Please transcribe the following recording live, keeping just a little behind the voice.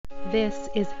This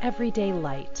is Everyday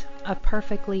Light, a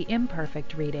perfectly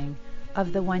imperfect reading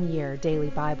of the One Year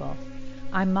Daily Bible.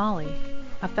 I'm Molly,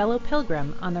 a fellow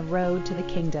pilgrim on the road to the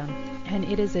kingdom, and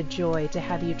it is a joy to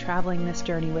have you traveling this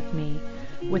journey with me,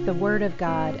 with the Word of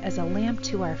God as a lamp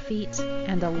to our feet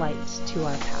and a light to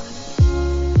our path.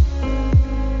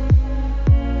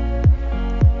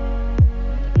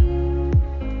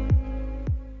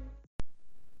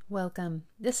 Welcome.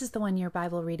 This is the One Year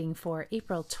Bible reading for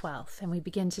April 12th, and we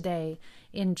begin today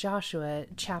in Joshua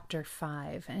chapter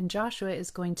 5. And Joshua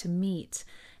is going to meet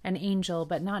an angel,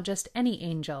 but not just any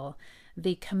angel,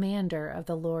 the commander of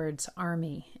the Lord's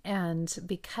army. And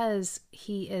because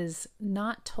he is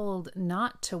not told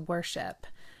not to worship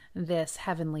this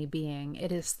heavenly being,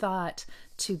 it is thought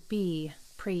to be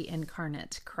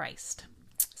pre-incarnate Christ.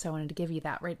 So I wanted to give you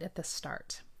that right at the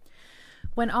start.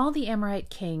 When all the Amorite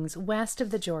kings west of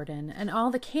the Jordan and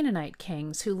all the Canaanite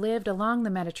kings who lived along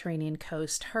the Mediterranean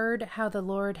coast heard how the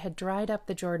Lord had dried up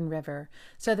the Jordan River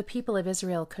so the people of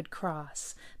Israel could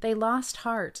cross, they lost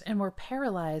heart and were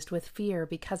paralyzed with fear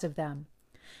because of them.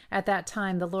 At that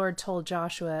time the Lord told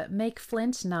Joshua, "Make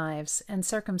flint knives and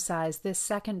circumcise this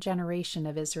second generation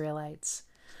of Israelites."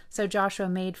 So Joshua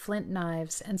made flint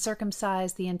knives and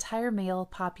circumcised the entire male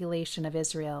population of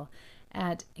Israel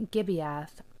at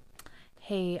Gibeath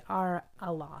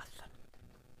Har-Aloth.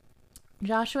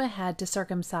 Joshua had to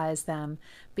circumcise them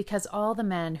because all the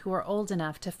men who were old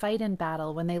enough to fight in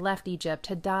battle when they left Egypt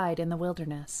had died in the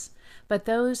wilderness. But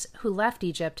those who left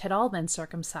Egypt had all been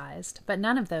circumcised, but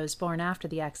none of those born after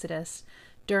the Exodus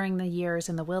during the years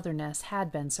in the wilderness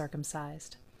had been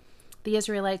circumcised. The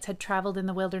Israelites had traveled in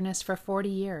the wilderness for 40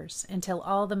 years, until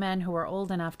all the men who were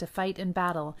old enough to fight in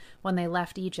battle when they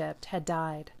left Egypt had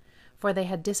died. For they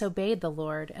had disobeyed the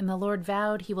Lord, and the Lord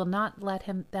vowed he will not let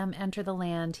them enter the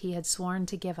land he had sworn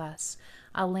to give us,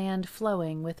 a land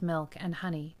flowing with milk and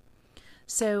honey.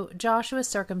 So Joshua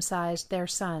circumcised their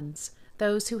sons,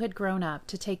 those who had grown up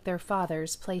to take their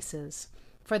fathers' places,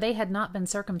 for they had not been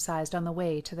circumcised on the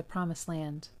way to the promised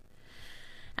land.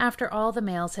 After all the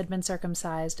males had been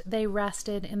circumcised, they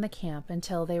rested in the camp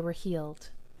until they were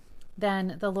healed.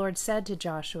 Then the Lord said to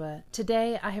Joshua,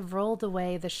 "Today I have rolled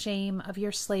away the shame of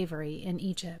your slavery in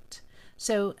Egypt."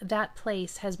 So that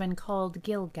place has been called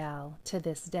Gilgal to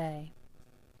this day.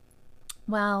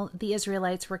 While the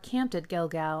Israelites were camped at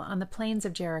Gilgal on the plains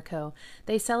of Jericho,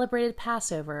 they celebrated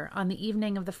Passover on the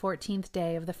evening of the 14th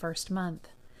day of the first month.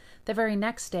 The very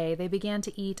next day they began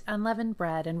to eat unleavened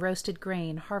bread and roasted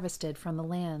grain harvested from the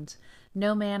land.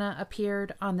 No manna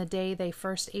appeared on the day they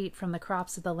first ate from the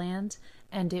crops of the land,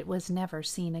 and it was never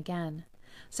seen again.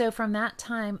 So from that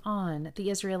time on,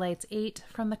 the Israelites ate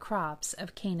from the crops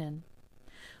of Canaan.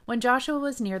 When Joshua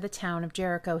was near the town of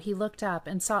Jericho, he looked up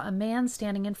and saw a man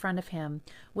standing in front of him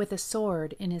with a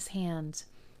sword in his hand.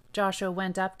 Joshua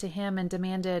went up to him and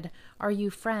demanded, "Are you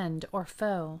friend or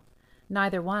foe?"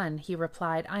 "Neither one," he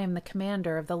replied. "I am the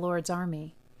commander of the Lord's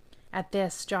army." At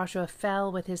this, Joshua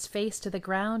fell with his face to the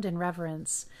ground in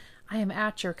reverence. "I am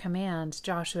at your command,"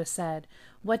 Joshua said.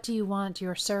 "What do you want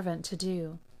your servant to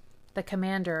do?" The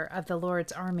commander of the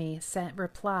Lord's army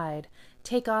replied,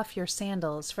 "Take off your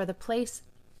sandals, for the place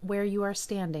where you are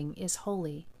standing is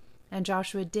holy." And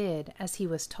Joshua did as he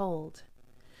was told.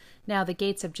 Now the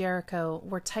gates of Jericho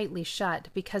were tightly shut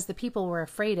because the people were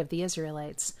afraid of the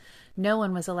Israelites. No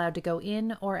one was allowed to go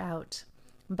in or out.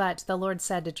 But the Lord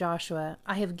said to Joshua,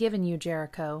 "I have given you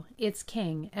Jericho, its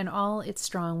king, and all its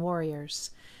strong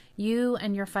warriors. You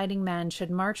and your fighting men should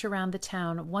march around the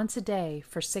town once a day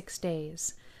for 6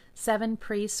 days. 7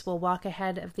 priests will walk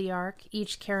ahead of the ark,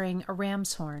 each carrying a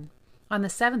ram's horn. On the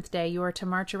 7th day you are to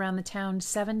march around the town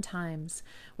 7 times,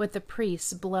 with the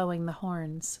priests blowing the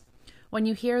horns. When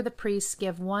you hear the priests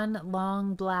give one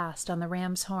long blast on the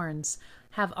ram's horns,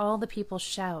 have all the people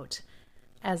shout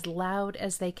as loud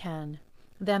as they can.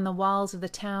 Then the walls of the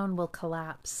town will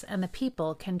collapse, and the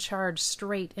people can charge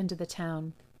straight into the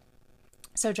town."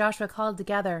 So Joshua called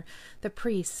together the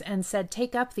priests and said,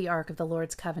 "Take up the ark of the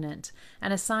Lord's covenant,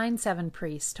 and assign 7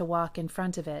 priests to walk in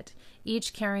front of it,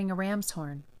 each carrying a ram's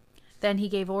horn." Then he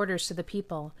gave orders to the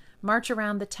people, "March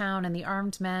around the town, and the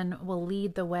armed men will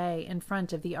lead the way in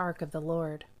front of the ark of the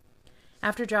Lord."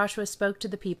 After Joshua spoke to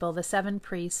the people, the 7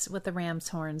 priests with the ram's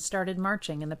horns started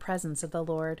marching in the presence of the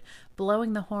Lord,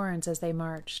 blowing the horns as they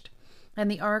marched. And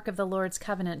the ark of the Lord's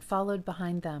covenant followed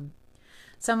behind them.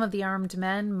 Some of the armed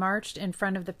men marched in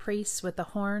front of the priests with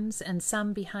the horns, and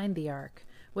some behind the ark,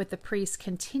 with the priests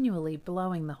continually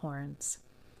blowing the horns.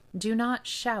 "Do not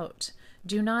shout,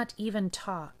 do not even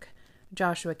talk,"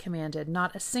 Joshua commanded,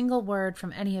 "not a single word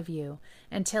from any of you,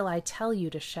 until I tell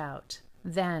you to shout.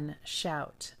 Then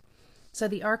shout." So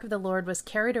the ark of the Lord was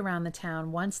carried around the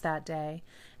town once that day,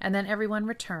 and then everyone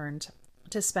returned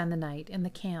to spend the night in the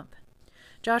camp.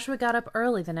 Joshua got up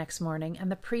early the next morning,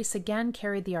 and the priests again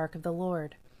carried the ark of the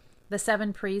Lord. The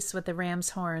 7 priests with the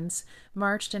ram's horns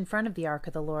marched in front of the ark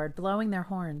of the Lord, blowing their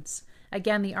horns.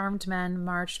 Again the armed men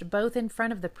marched both in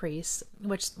front of the priests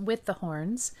with the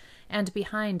horns and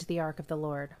behind the ark of the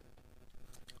Lord.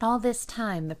 All this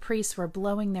time the priests were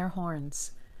blowing their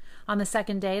horns. On the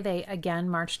second day they again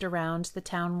marched around the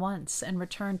town once and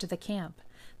returned to the camp.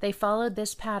 They followed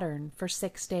this pattern for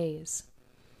 6 days.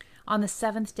 On the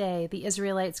 7th day the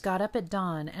Israelites got up at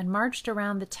dawn and marched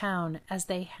around the town as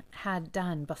they had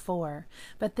done before,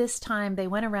 but this time they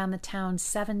went around the town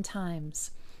 7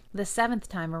 times. The 7th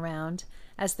time around,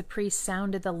 as the priests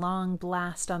sounded the long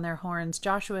blast on their horns,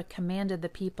 Joshua commanded the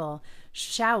people,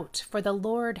 "Shout, for the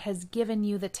Lord has given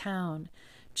you the town.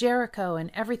 Jericho and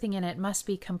everything in it must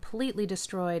be completely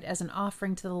destroyed as an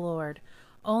offering to the Lord.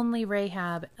 Only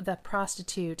Rahab the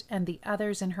prostitute and the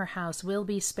others in her house will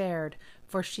be spared,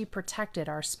 for she protected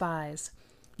our spies.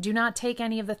 Do not take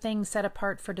any of the things set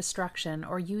apart for destruction,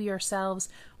 or you yourselves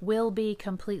will be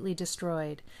completely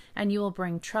destroyed, and you will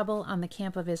bring trouble on the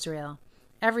camp of Israel.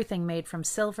 Everything made from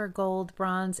silver, gold,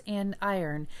 bronze, and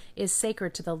iron is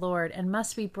sacred to the Lord and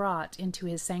must be brought into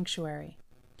his sanctuary."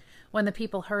 When the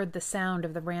people heard the sound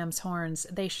of the ram's horns,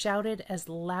 they shouted as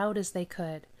loud as they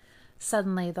could.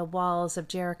 Suddenly the walls of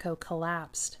Jericho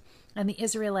collapsed, and the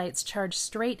Israelites charged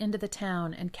straight into the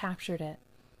town and captured it.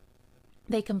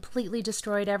 They completely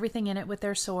destroyed everything in it with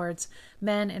their swords,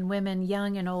 men and women,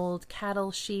 young and old,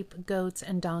 cattle, sheep, goats,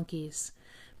 and donkeys.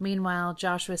 Meanwhile,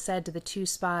 Joshua said to the 2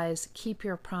 spies, "Keep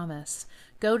your promise.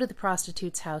 Go to the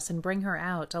prostitute's house and bring her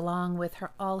out, along with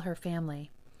all her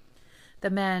family." The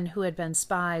men who had been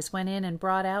spies went in and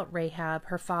brought out Rahab,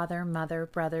 her father, mother,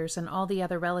 brothers, and all the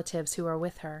other relatives who were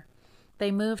with her.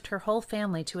 They moved her whole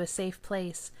family to a safe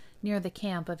place near the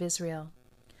camp of Israel.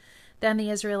 Then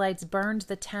the Israelites burned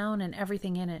the town and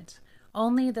everything in it.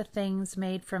 Only the things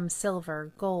made from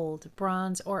silver, gold,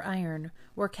 bronze, or iron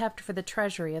were kept for the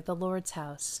treasury of the Lord's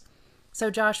house.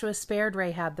 So Joshua spared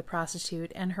Rahab the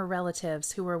prostitute and her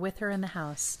relatives who were with her in the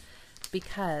house,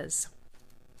 because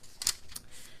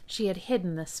she had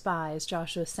hidden the spies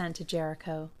Joshua sent to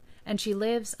Jericho, and she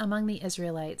lives among the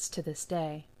Israelites to this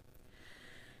day.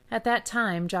 At that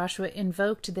time Joshua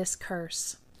invoked this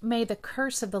curse: "May the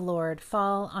curse of the Lord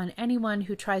fall on anyone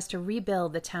who tries to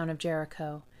rebuild the town of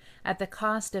Jericho. At the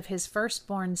cost of his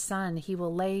firstborn son he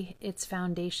will lay its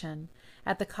foundation.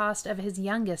 At the cost of his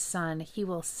youngest son he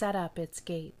will set up its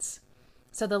gates."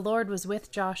 So the Lord was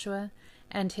with Joshua,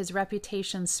 and his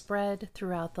reputation spread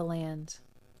throughout the land.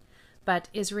 But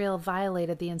Israel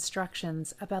violated the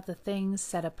instructions about the things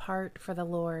set apart for the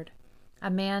Lord. A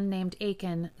man named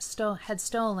Achan had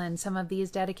stolen some of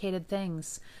these dedicated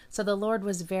things, so the Lord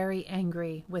was very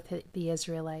angry with the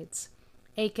Israelites.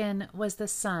 Achan was the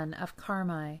son of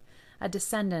Carmi, a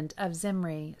descendant of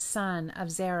Zimri, son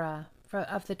of Zerah,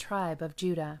 of the tribe of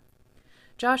Judah.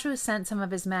 Joshua sent some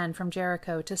of his men from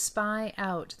Jericho to spy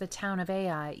out the town of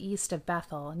Ai, east of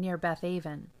Bethel, near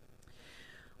Beth-aven.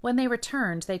 When they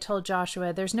returned, they told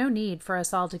Joshua, "There's no need for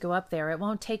us all to go up there. It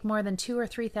won't take more than 2,000 or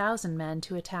 3,000 men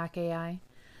to attack Ai.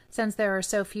 Since there are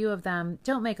so few of them,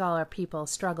 don't make all our people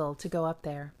struggle to go up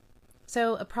there."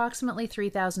 So approximately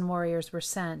 3,000 warriors were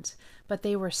sent, but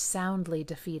they were soundly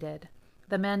defeated.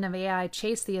 The men of Ai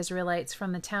chased the Israelites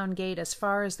from the town gate as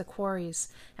far as the quarries,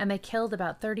 and they killed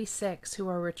about 36 who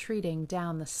were retreating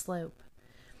down the slope.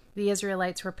 The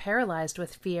Israelites were paralyzed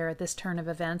with fear at this turn of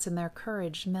events, and their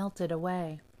courage melted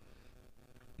away.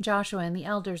 Joshua and the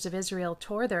elders of Israel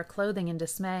tore their clothing in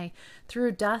dismay,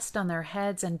 threw dust on their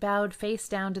heads, and bowed face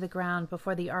down to the ground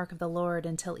before the ark of the Lord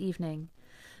until evening.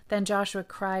 Then Joshua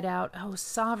cried out, "O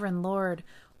sovereign Lord,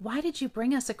 why did you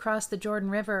bring us across the Jordan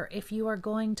River if you are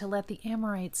going to let the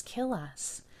Amorites kill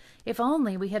us? If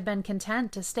only we had been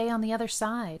content to stay on the other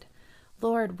side.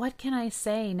 Lord, what can I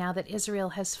say now that Israel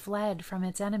has fled from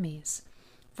its enemies?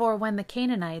 For when the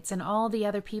Canaanites and all the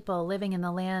other people living in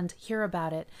the land hear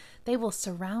about it, they will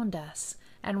surround us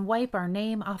and wipe our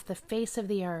name off the face of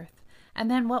the earth.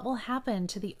 And then what will happen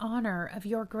to the honor of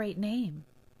your great name?"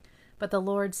 But the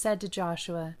Lord said to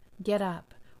Joshua, "Get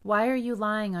up. Why are you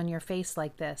lying on your face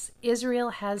like this? Israel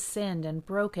has sinned and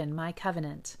broken my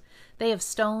covenant. They have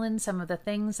stolen some of the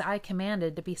things I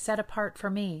commanded to be set apart for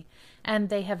me, and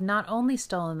they have not only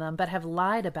stolen them, but have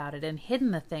lied about it and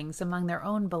hidden the things among their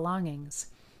own belongings.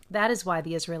 That is why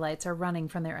the Israelites are running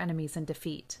from their enemies in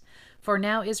defeat. For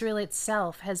now Israel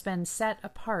itself has been set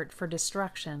apart for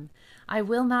destruction. I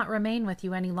will not remain with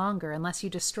you any longer unless you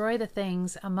destroy the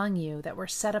things among you that were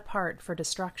set apart for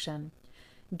destruction.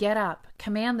 Get up,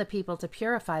 command the people to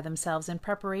purify themselves in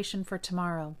preparation for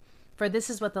tomorrow. For this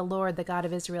is what the Lord, the God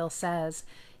of Israel, says: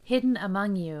 Hidden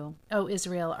among you, O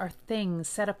Israel, are things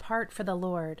set apart for the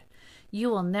Lord. You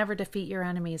will never defeat your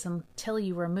enemies until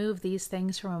you remove these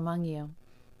things from among you.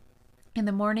 In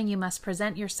the morning you must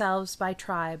present yourselves by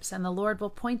tribes, and the Lord will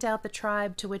point out the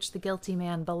tribe to which the guilty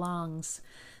man belongs.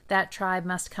 That tribe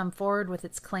must come forward with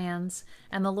its clans,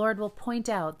 and the Lord will point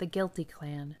out the guilty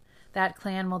clan. That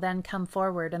clan will then come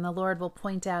forward, and the Lord will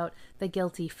point out the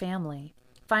guilty family.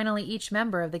 Finally, each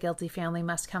member of the guilty family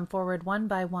must come forward one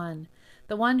by one.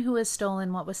 The one who has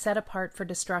stolen what was set apart for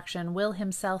destruction will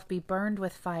himself be burned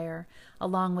with fire,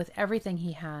 along with everything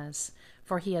he has,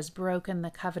 for he has broken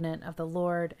the covenant of the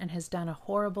Lord and has done a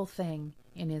horrible thing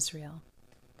in Israel.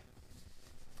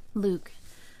 Luke,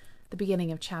 the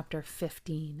beginning of chapter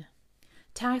 15.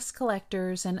 Tax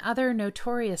collectors and other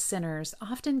notorious sinners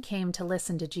often came to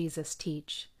listen to Jesus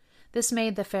teach. This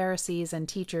made the Pharisees and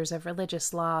teachers of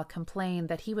religious law complain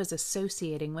that he was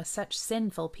associating with such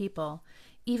sinful people,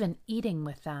 even eating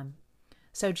with them.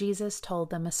 So Jesus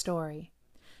told them a story.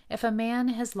 If a man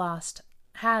has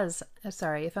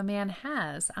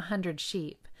 100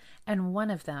 sheep, and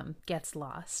one of them gets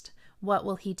lost, what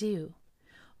will he do?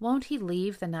 Won't he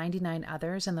leave the 99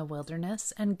 others in the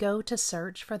wilderness and go to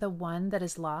search for the one that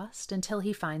is lost until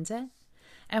he finds it?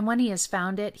 And when he has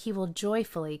found it, he will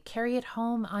joyfully carry it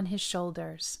home on his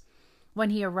shoulders. When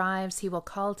he arrives, he will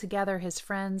call together his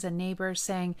friends and neighbors,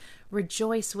 saying,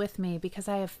 "Rejoice with me, because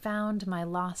I have found my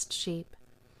lost sheep."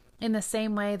 In the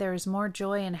same way, there is more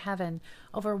joy in heaven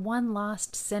over one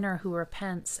lost sinner who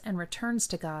repents and returns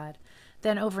to God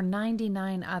than over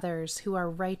 99 others who are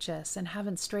righteous and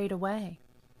haven't strayed away.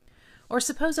 Or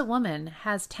suppose a woman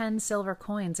has 10 silver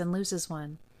coins and loses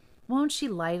one. Won't she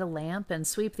light a lamp and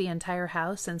sweep the entire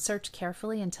house and search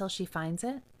carefully until she finds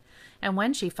it? And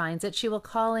when she finds it, she will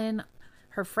call in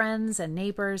her friends and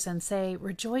neighbors and say,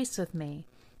 "Rejoice with me,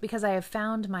 because I have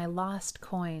found my lost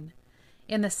coin."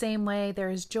 In the same way, there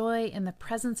is joy in the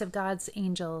presence of God's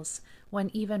angels when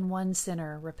even one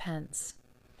sinner repents.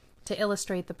 To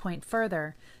illustrate the point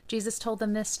further, Jesus told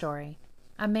them this story.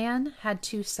 A man had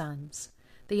 2 sons.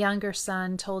 The younger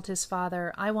son told his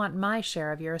father, "I want my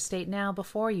share of your estate now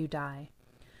before you die."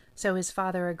 So his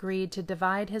father agreed to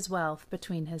divide his wealth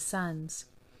between his sons.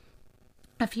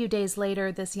 A few days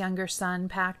later, this younger son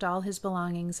packed all his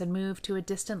belongings and moved to a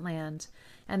distant land,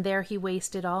 and there he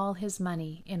wasted all his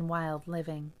money in wild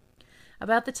living.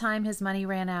 About the time his money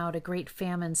ran out, a great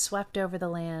famine swept over the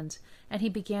land, and he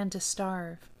began to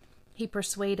starve. He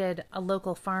persuaded a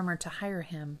local farmer to hire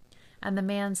him, and the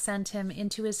man sent him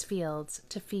into his fields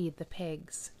to feed the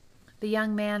pigs. The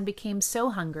young man became so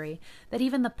hungry that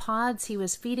even the pods he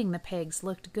was feeding the pigs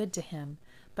looked good to him,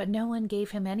 but no one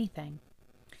gave him anything.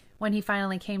 When he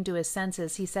finally came to his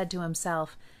senses, he said to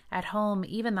himself, "At home,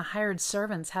 even the hired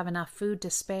servants have enough food to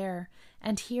spare,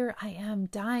 and here I am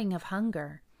dying of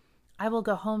hunger. I will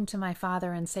go home to my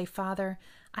father and say, 'Father,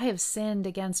 I have sinned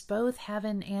against both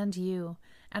heaven and you,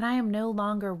 and I am no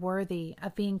longer worthy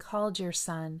of being called your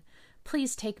son.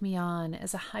 Please take me on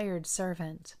as a hired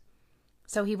servant.'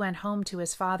 So he went home to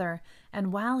his father,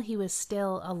 and while he was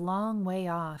still a long way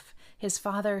off, his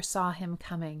father saw him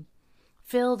coming.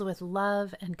 Filled with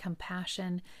love and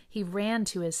compassion, he ran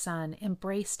to his son,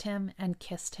 embraced him, and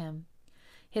kissed him.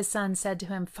 His son said to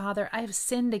him, 'Father, I have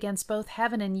sinned against both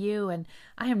heaven and you, and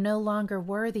I am no longer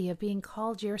worthy of being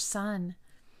called your son.'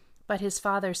 But his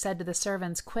father said to the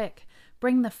servants, 'Quick,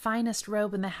 bring the finest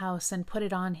robe in the house and put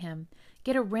it on him.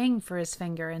 Get a ring for his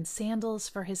finger and sandals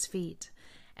for his feet.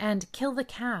 And kill the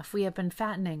calf we have been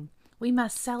fattening. We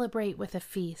must celebrate with a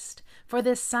feast. For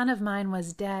this son of mine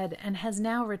was dead and has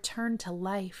now returned to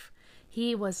life.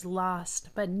 He was lost,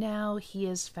 but now he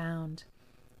is found.'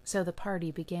 So the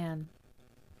party began.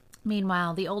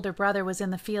 Meanwhile, the older brother was in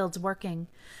the fields working.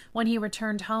 When he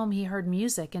returned home, he heard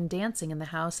music and dancing in the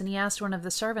house, and he asked one of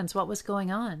the servants what was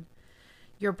going on.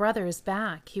 'Your brother is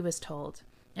back,' he was told,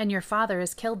 'and your father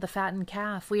has killed the fattened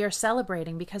calf. We are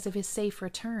celebrating because of his safe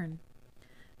return.'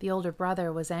 The older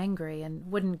brother was angry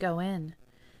and wouldn't go in.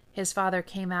 His father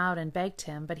came out and begged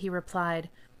him, but he replied,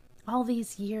 'All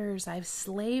these years I've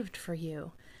slaved for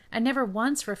you, and never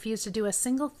once refused to do a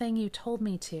single thing you told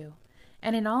me to.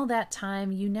 And in all that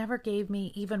time you never gave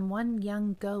me even one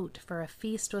young goat for a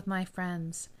feast with my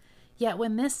friends. Yet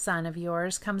when this son of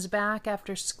yours comes back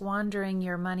after squandering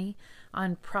your money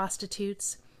on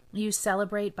prostitutes, you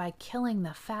celebrate by killing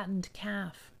the fattened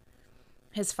calf.'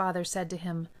 His father said to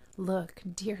him, 'Look,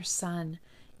 dear son,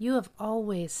 you have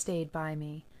always stayed by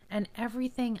me, and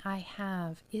everything I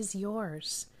have is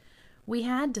yours. We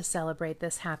had to celebrate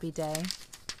this happy day,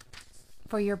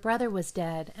 For your brother was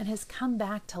dead and has come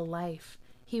back to life.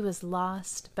 He was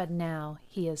lost, but now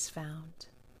he is found.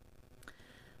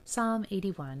 Psalm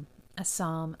 81, a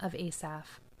psalm of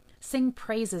Asaph. Sing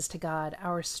praises to God,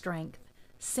 our strength.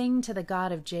 Sing to the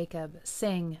God of Jacob.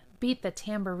 Sing, beat the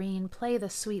tambourine, play the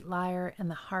sweet lyre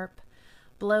and the harp.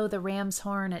 Blow the ram's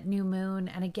horn at new moon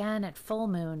and again at full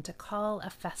moon to call a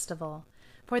festival.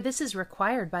 For this is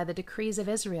required by the decrees of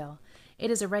Israel. It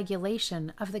is a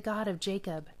regulation of the God of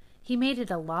Jacob. He made it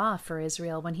a law for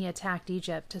Israel when he attacked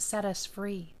Egypt to set us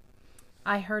free.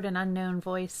 I heard an unknown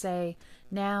voice say,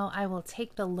 "Now I will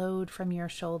take the load from your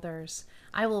shoulders.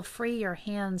 I will free your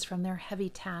hands from their heavy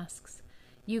tasks.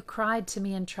 You cried to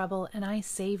me in trouble, and I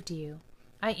saved you.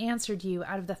 I answered you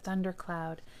out of the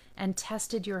thundercloud and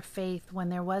tested your faith when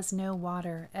there was no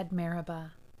water at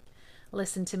Meribah.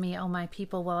 Listen to me, O my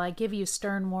people, while I give you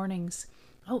stern warnings.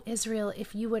 O Israel,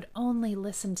 if you would only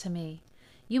listen to me.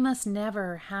 You must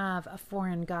never have a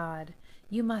foreign god.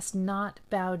 You must not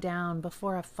bow down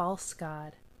before a false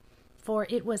god. For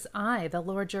it was I, the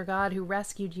Lord your God, who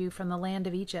rescued you from the land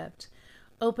of Egypt.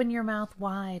 Open your mouth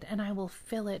wide, and I will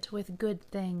fill it with good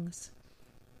things."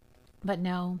 But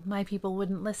no, my people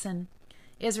wouldn't listen.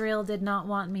 Israel did not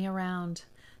want me around,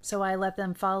 so I let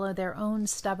them follow their own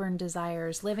stubborn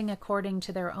desires, living according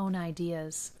to their own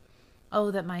ideas. Oh,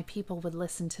 that my people would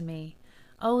listen to me.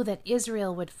 Oh, that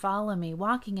Israel would follow me,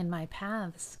 walking in my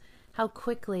paths. How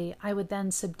quickly I would then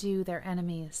subdue their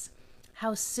enemies.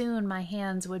 How soon my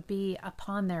hands would be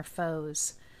upon their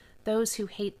foes. Those who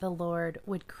hate the Lord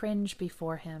would cringe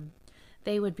before him.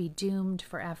 They would be doomed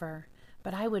forever.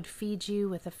 But I would feed you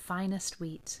with the finest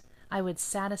wheat. I would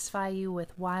satisfy you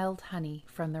with wild honey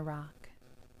from the rock.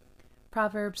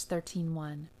 Proverbs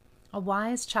 13:1. A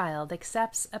wise child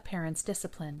accepts a parent's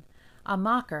discipline. A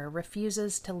mocker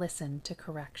refuses to listen to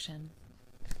correction.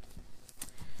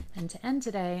 And to end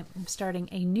today, I'm starting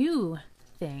a new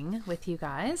thing with you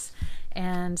guys,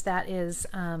 and that is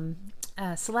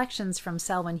selections from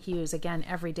Selwyn Hughes, again,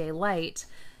 Everyday Light.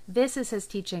 This is his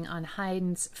teaching on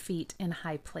hinds feet in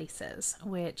high places,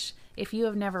 which, if you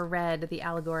have never read the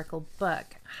allegorical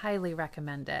book, highly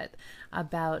recommend it,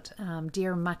 about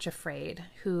dear Much Afraid,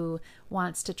 who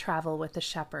wants to travel with the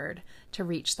shepherd to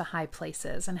reach the high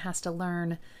places and has to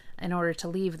learn, in order to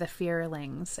leave the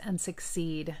fearlings and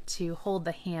succeed, to hold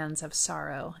the hands of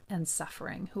sorrow and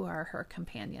suffering, who are her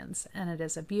companions. And it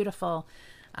is a beautiful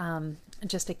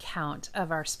just account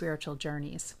of our spiritual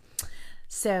journeys.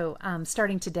 So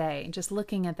starting today, just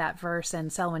looking at that verse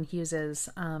and Selwyn Hughes's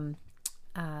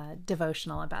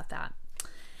devotional about that.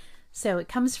 So it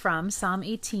comes from Psalm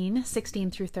 18,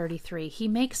 16 through 33. He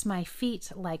makes my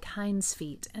feet like hinds'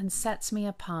 feet and sets me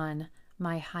upon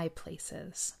my high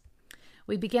places.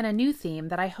 We begin a new theme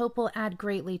that I hope will add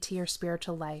greatly to your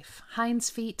spiritual life: hinds'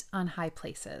 feet on high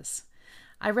places.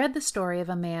 I read the story of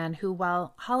a man who,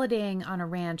 while holidaying on a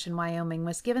ranch in Wyoming,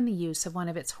 was given the use of one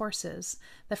of its horses,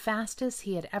 the fastest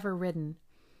he had ever ridden.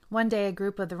 One day, a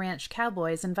group of the ranch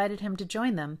cowboys invited him to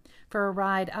join them for a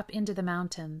ride up into the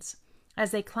mountains.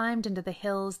 As they climbed into the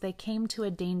hills, they came to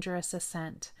a dangerous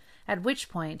ascent, at which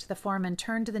point the foreman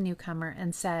turned to the newcomer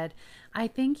and said, "I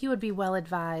think you would be well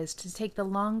advised to take the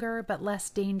longer but less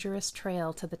dangerous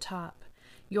trail to the top.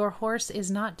 Your horse is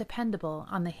not dependable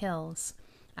on the hills.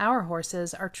 Our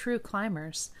horses are true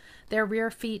climbers. Their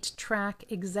rear feet track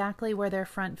exactly where their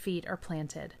front feet are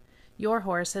planted. Your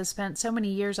horse has spent so many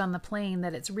years on the plain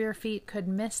that its rear feet could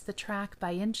miss the track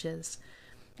by inches,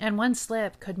 and one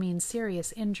slip could mean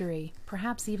serious injury,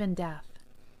 perhaps even death."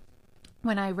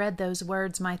 When I read those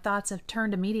words, my thoughts have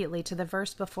turned immediately to the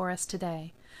verse before us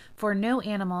today. For no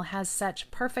animal has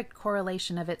such perfect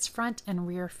correlation of its front and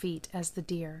rear feet as the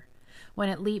deer. When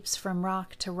it leaps from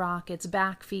rock to rock, its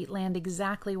back feet land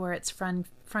exactly where its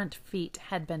front feet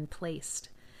had been placed.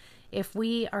 If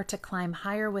we are to climb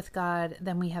higher with God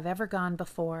than we have ever gone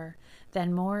before,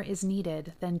 then more is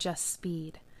needed than just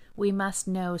speed. We must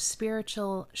know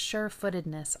spiritual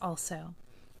sure-footedness also.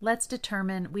 Let's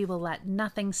determine we will let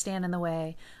nothing stand in the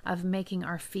way of making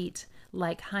our feet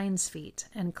like hinds' feet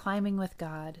and climbing with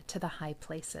God to the high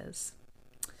places.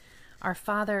 Our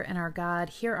Father and our God,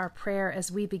 hear our prayer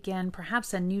as we begin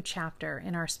perhaps a new chapter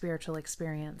in our spiritual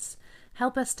experience.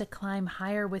 Help us to climb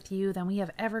higher with you than we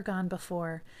have ever gone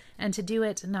before, and to do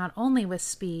it not only with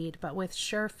speed, but with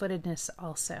sure-footedness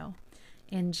also.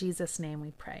 In Jesus' name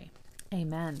we pray.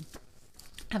 Amen.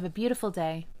 Have a beautiful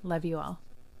day. Love you all.